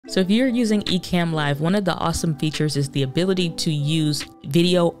So if you're using Ecamm Live, one of the awesome features is the ability to use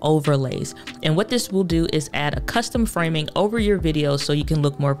video overlays. And what this will do is add a custom framing over your video so you can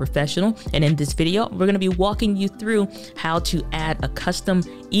look more professional. And in this video, we're going to be walking you through how to add a custom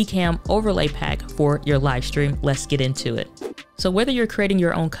Ecamm overlay pack for your live stream. Let's get into it. So whether you're creating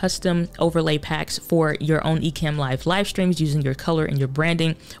your own custom overlay packs for your own Ecamm live streams using your color and your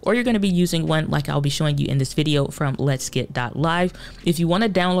branding, or you're going to be using one like I'll be showing you in this video from Let's Get.live. If you want to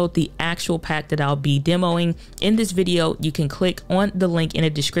download the actual pack that I'll be demoing in this video, you can click on the link in the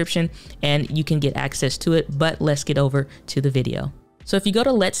description and you can get access to it. But let's get over to the video. So if you go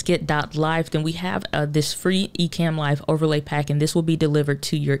to Let's Get.live, then we have this free Ecamm Live overlay pack, and this will be delivered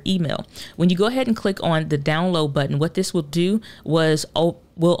to your email. When you go ahead and click on the download button, what this will do was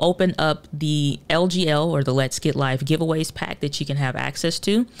will open up the LGL, or the Let's Get Live giveaways pack that you can have access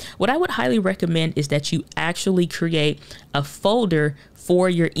to. What I would highly recommend is that you actually create a folder for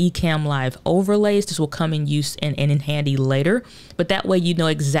your Ecamm Live overlays. This will come in use and in handy later, but that way you know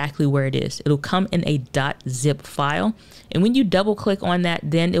exactly where it is. It'll come in a .zip file. And when you double click on that,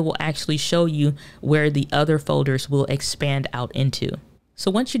 then it will actually show you where the other folders will expand out into. So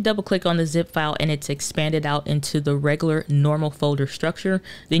once you double click on the zip file and it's expanded out into the regular normal folder structure,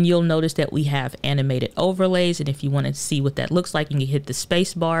 then you'll notice that we have animated overlays. And if you want to see what that looks like, you can hit the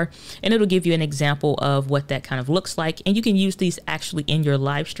space bar and it'll give you an example of what that kind of looks like. And you can use these actually in your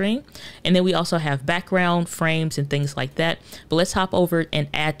live stream. And then we also have background frames and things like that. But let's hop over and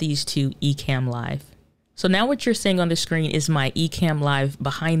add these to Ecamm Live. So now what you're seeing on the screen is my Ecamm Live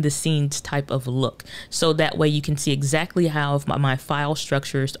behind the scenes type of look. So that way you can see exactly how my file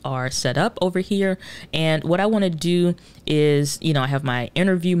structures are set up over here. And what I want to do is, I have my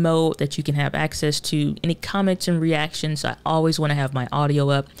interview mode that you can have access to, any comments and reactions. I always want to have my audio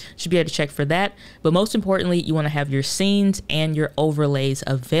up. Should be able to check for that. But most importantly, you want to have your scenes and your overlays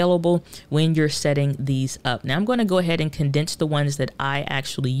available when you're setting these up. Now I'm going to go ahead and condense the ones that I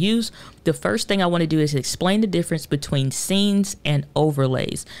actually use. The first thing I want to do is explain the difference between scenes and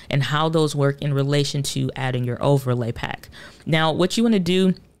overlays and how those work in relation to adding your overlay pack. Now, what you want to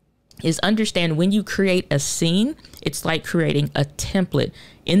do is understand when you create a scene, it's like creating a template.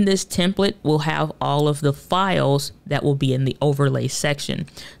 In this template, we'll have all of the files that will be in the overlay section.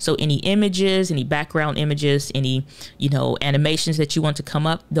 So any images, any background images, any, animations that you want to come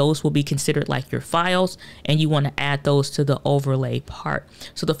up, those will be considered like your files, and you want to add those to the overlay part.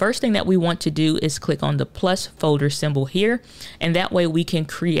 So the first thing that we want to do is click on the plus folder symbol here, and that way we can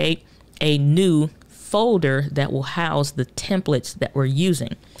create a new folder that will house the templates that we're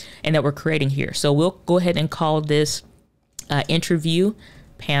using and that we're creating here. So we'll go ahead and call this interview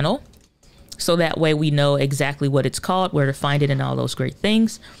panel. So that way we know exactly what it's called, where to find it, and all those great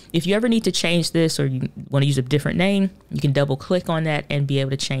things. If you ever need to change this or you want to use a different name, you can double click on that and be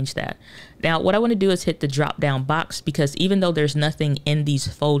able to change that. Now, what I want to do is hit the drop down box, because even though there's nothing in these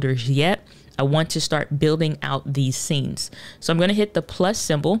folders yet, I want to start building out these scenes. So I'm going to hit the plus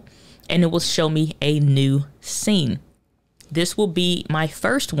symbol, and it will show me a new scene. This will be my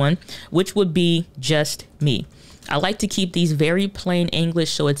first one, which would be just me. I like to keep these very plain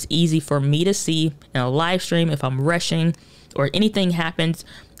English so it's easy for me to see in a live stream. If I'm rushing or anything happens,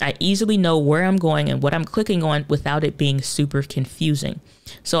 I easily know where I'm going and what I'm clicking on without it being super confusing.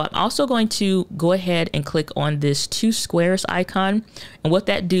 So I'm also going to go ahead and click on this two squares icon. And what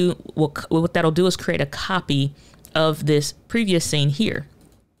that'll do is create a copy of this previous scene here.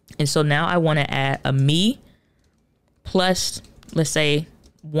 And so now I want to add a me plus, let's say,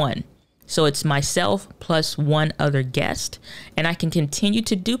 1. So it's myself plus one other guest. And I can continue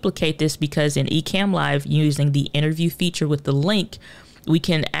to duplicate this, because in Ecamm Live, using the interview feature with the link, we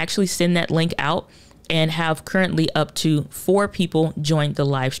can actually send that link out and have currently up to 4 people join the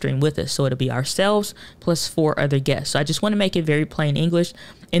live stream with us. So it'll be ourselves plus 4 other guests. So I just want to make it very plain English.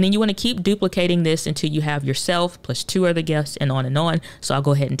 And then you want to keep duplicating this until you have yourself plus 2 other guests, and on and on. So I'll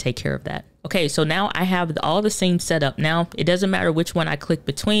go ahead and take care of that. Okay, so now I have all the scenes set up. Now, it doesn't matter which one I click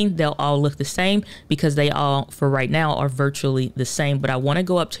between. They'll all look the same, because they all, for right now, are virtually the same. But I want to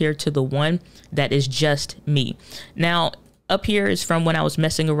go up here to the one that is just me. Now, up here is from when I was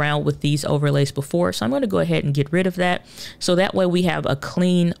messing around with these overlays before. So I'm going to go ahead and get rid of that. So that way we have a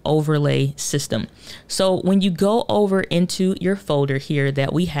clean overlay system. So when you go over into your folder here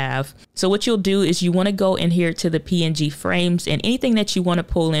that we have, so what you'll do is you want to go in here to the PNG frames, and anything that you want to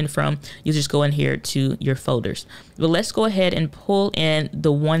pull in from, you just go in here to your folders. But let's go ahead and pull in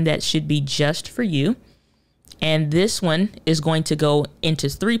the one that should be just for you. And this one is going to go into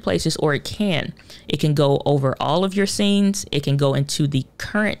 3 places, or it can. It can go over all of your scenes. It can go into the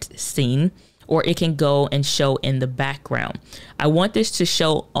current scene, or it can go and show in the background. I want this to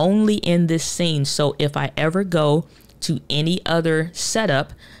show only in this scene. So if I ever go to any other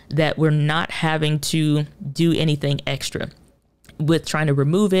setup, that we're not having to do anything extra with trying to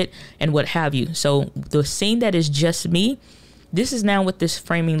remove it and what have you. So the scene that is just me, this is now what this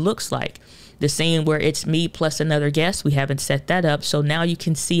framing looks like. The scene where it's me plus another guest, we haven't set that up. So now you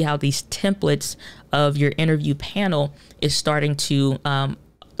can see how these templates of your interview panel is starting to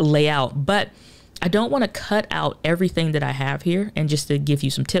lay out. But I don't want to cut out everything that I have here. And just to give you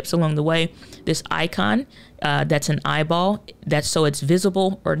some tips along the way, this icon, that's an eyeball, that's so it's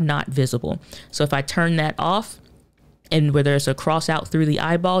visible or not visible. So if I turn that off and where there's a cross out through the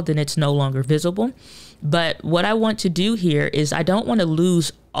eyeball, then it's no longer visible. But what I want to do here is I don't want to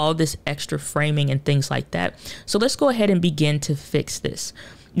lose all this extra framing and things like that. So let's go ahead and begin to fix this.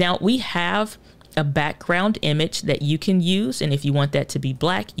 Now we have a background image that you can use. And if you want that to be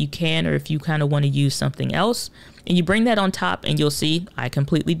black, you can, or if you kind of want to use something else and you bring that on top and you'll see I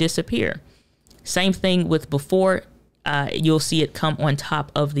completely disappear. Same thing with before, you'll see it come on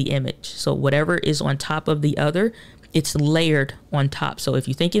top of the image. So whatever is on top of the other, it's layered on top. So if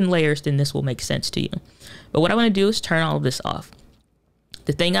you think in layers, then this will make sense to you. But what I want to do is turn all of this off.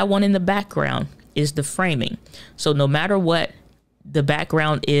 The thing I want in the background is the framing. So no matter what, the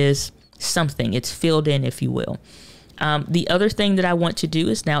background is something, it's filled in, if you will. The other thing that I want to do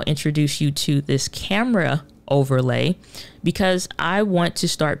is now introduce you to this camera overlay, because I want to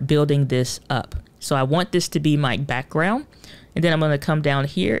start building this up. So I want this to be my background. And then I'm going to come down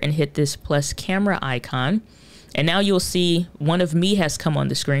here and hit this plus camera icon. And now you'll see one of me has come on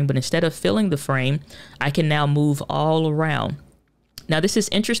the screen, but instead of filling the frame, I can now move all around. Now this is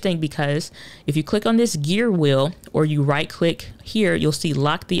interesting because if you click on this gear wheel or you right click here, you'll see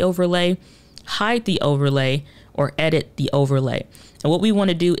lock the overlay, hide the overlay, or edit the overlay. And what we want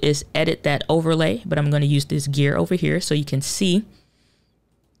to do is edit that overlay, but I'm going to use this gear over here so you can see.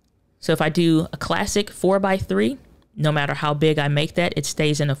 So if I do a classic 4x3, no matter how big I make that, it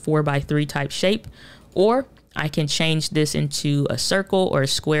stays in a 4x3 type shape. Or I can change this into a circle or a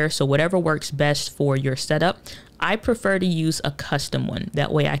square. So whatever works best for your setup. I prefer to use a custom one.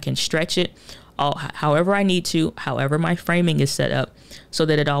 That way I can stretch it however I need to, however my framing is set up, so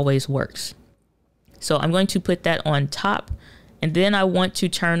that it always works. So I'm going to put that on top, and then I want to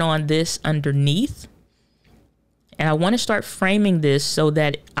turn on this underneath. And I want to start framing this so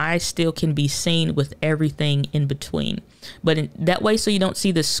that I still can be seen with everything in between. But in that way, so you don't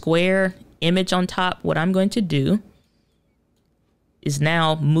see the square image on top, what I'm going to do is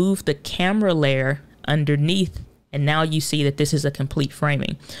now move the camera layer underneath, and now you see that this is a complete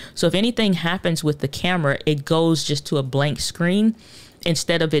framing. So if anything happens with the camera, it goes just to a blank screen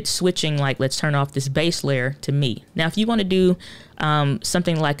instead of it switching, like, let's turn off this base layer, to me. Now, if you want to do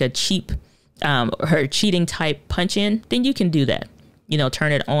something like a cheap or cheating type punch in, then you can do that. You know,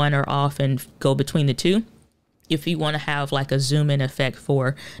 turn it on or off and go between the two. If you want to have like a zoom in effect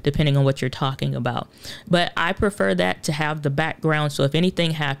for, depending on what you're talking about. But I prefer that to have the background. So if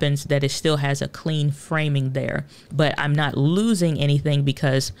anything happens, that it still has a clean framing there, but I'm not losing anything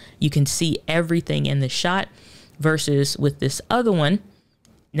because you can see everything in the shot, versus with this other one.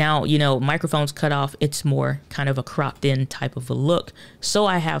 Now, you know, microphone's cut off. It's more kind of a cropped in type of a look. So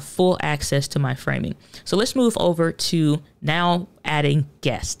I have full access to my framing. So let's move over to now adding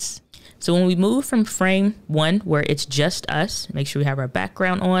guests. So when we move from frame 1, where it's just us, make sure we have our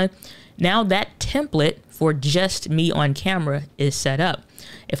background on. Now that template for just me on camera is set up.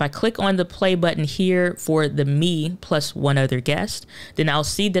 If I click on the play button here for the me plus one other guest, then I'll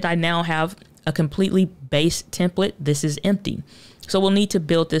see that I now have a completely base template. This is empty. So we'll need to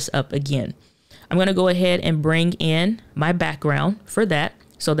build this up again. I'm going to go ahead and bring in my background for that,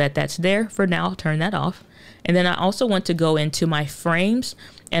 so that that's there for now. I'll turn that off. And then I also want to go into my frames,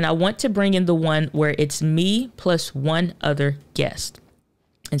 and I want to bring in the one where it's me plus one other guest.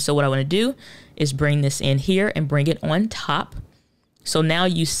 And so what I want to do is bring this in here and bring it on top. So now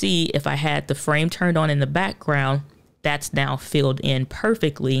you see, if I had the frame turned on in the background, that's now filled in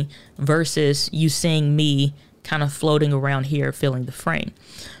perfectly, versus you seeing me kind of floating around here filling the frame.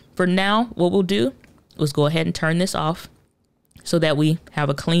 For now, what we'll do is go ahead and turn this off so that we have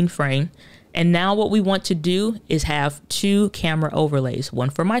a clean frame. And now what we want to do is have 2 camera overlays,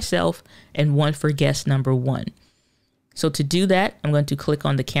 one for myself and one for guest number 1. So to do that, I'm going to click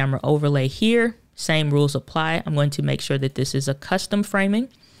on the camera overlay here. Same rules apply. I'm going to make sure that this is a custom framing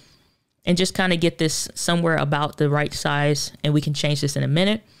and just kind of get this somewhere about the right size, and we can change this in a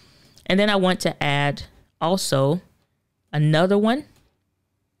minute. And then I want to add also another one.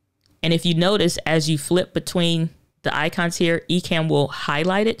 And if you notice, as you flip between the icons here, Ecamm will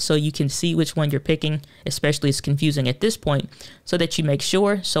highlight it so you can see which one you're picking, especially it's confusing at this point, so that you make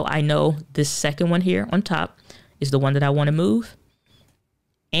sure. So I know this second one here on top is the one that I want to move.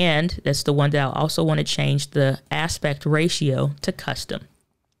 And that's the one that I also want to change the aspect ratio to custom.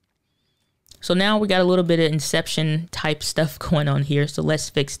 So now we got a little bit of Inception type stuff going on here. So let's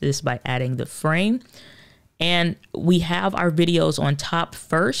fix this by adding the frame. And we have our videos on top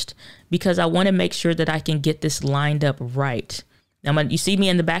first because I want to make sure that I can get this lined up right. Now, you see me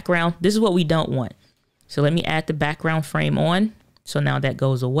in the background. This is what we don't want. So let me add the background frame on. So now that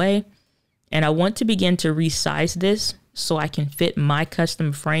goes away. And I want to begin to resize this so I can fit my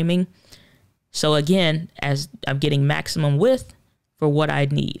custom framing. So again, as I'm getting maximum width for what I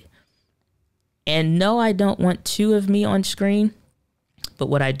need. And no, I don't want two of me on screen. But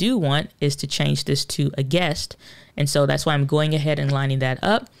what I do want is to change this to a guest. And so that's why I'm going ahead and lining that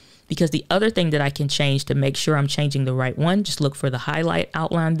up, because the other thing that I can change to make sure I'm changing the right one, just look for the highlight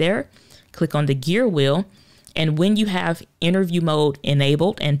outline there, click on the gear wheel. And when you have interview mode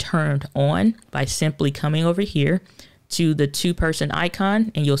enabled and turned on, by simply coming over here to the 2-person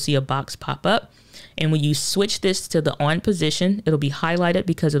icon, and you'll see a box pop up. And when you switch this to the on position, it'll be highlighted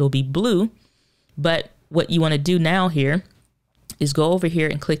because it'll be blue. But what you want to do now here is go over here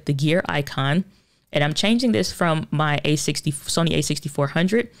and click the gear icon. And I'm changing this from my Sony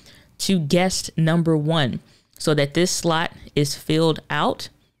a6400 to guest number 1 so that this slot is filled out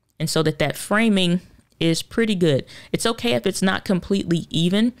and so that that framing is pretty good. It's okay if it's not completely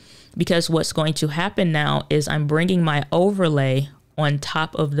even, because what's going to happen now is I'm bringing my overlay on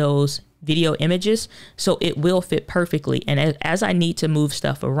top of those video images so it will fit perfectly. And as I need to move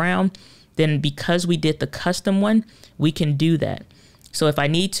stuff around, then because we did the custom one, we can do that. So if I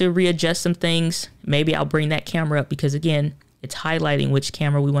need to readjust some things, maybe I'll bring that camera up because again, it's highlighting which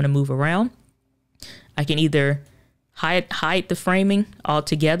camera we want to move around. I can either hide the framing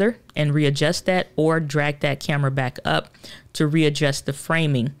altogether and readjust that, or drag that camera back up to readjust the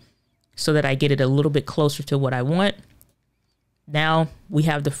framing so that I get it a little bit closer to what I want. Now we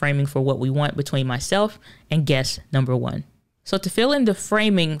have the framing for what we want between myself and guest number 1. So to fill in the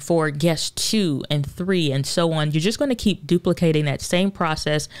framing for guest 2 and 3 and so on, you're just going to keep duplicating that same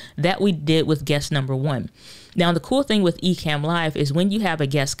process that we did with guest number 1. Now, the cool thing with Ecamm Live is when you have a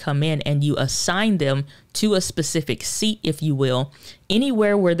guest come in and you assign them to a specific seat, if you will,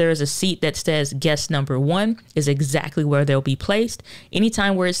 anywhere where there's a seat that says guest number 1 is exactly where they'll be placed.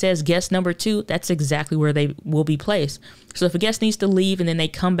 Anytime where it says guest number 2, that's exactly where they will be placed. So if a guest needs to leave and then they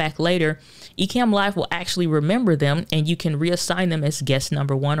come back later, Ecamm Live will actually remember them and you can reassign them as guest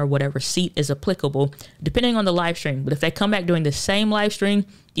number 1 or whatever seat is applicable, depending on the live stream. But if they come back during the same live stream,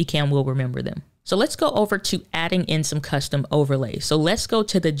 Ecamm will remember them. So let's go over to adding in some custom overlays. So let's go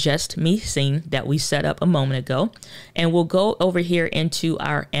to the Just Me scene that we set up a moment ago, and we'll go over here into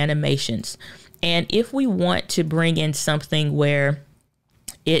our animations. And if we want to bring in something where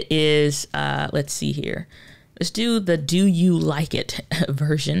it is, let's see here. Let's do the Do You Like It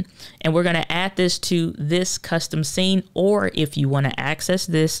version. And we're going to add this to this custom scene, or if you want to access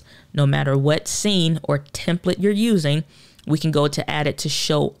this, no matter what scene or template you're using, we can go to add it to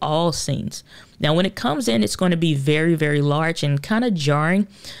show all scenes. Now, when it comes in, it's going to be very, very large and kind of jarring.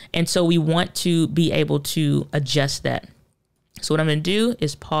 And so we want to be able to adjust that. So what I'm going to do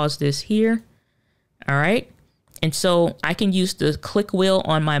is pause this here. All right. And so I can use the click wheel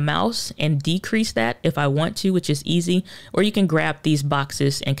on my mouse and decrease that if I want to, which is easy, or you can grab these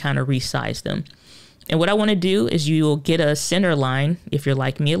boxes and kind of resize them. And what I want to do is you'll get a center line, if you're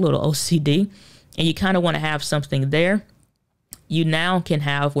like me, a little OCD, and you kind of want to have something there. You now can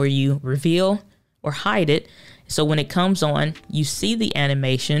have where you reveal or hide it. So when it comes on, you see the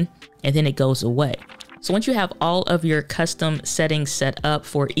animation and then it goes away. So once you have all of your custom settings set up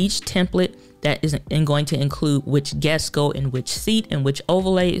for each template that is going to include which guests go in which seat and which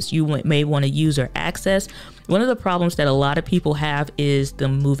overlays you may want to use or access. One of the problems that a lot of people have is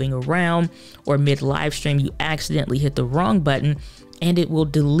them moving around, or mid live stream, you accidentally hit the wrong button and it will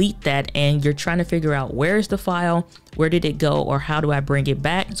delete that, and you're trying to figure out where's the file, where did it go, or how do I bring it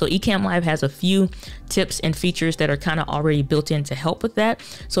back? So Ecamm Live has a few tips and features that are kind of already built in to help with that.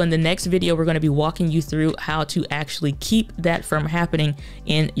 So in the next video, we're going to be walking you through how to actually keep that from happening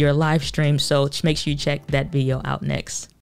in your live stream. So make sure you check that video out next.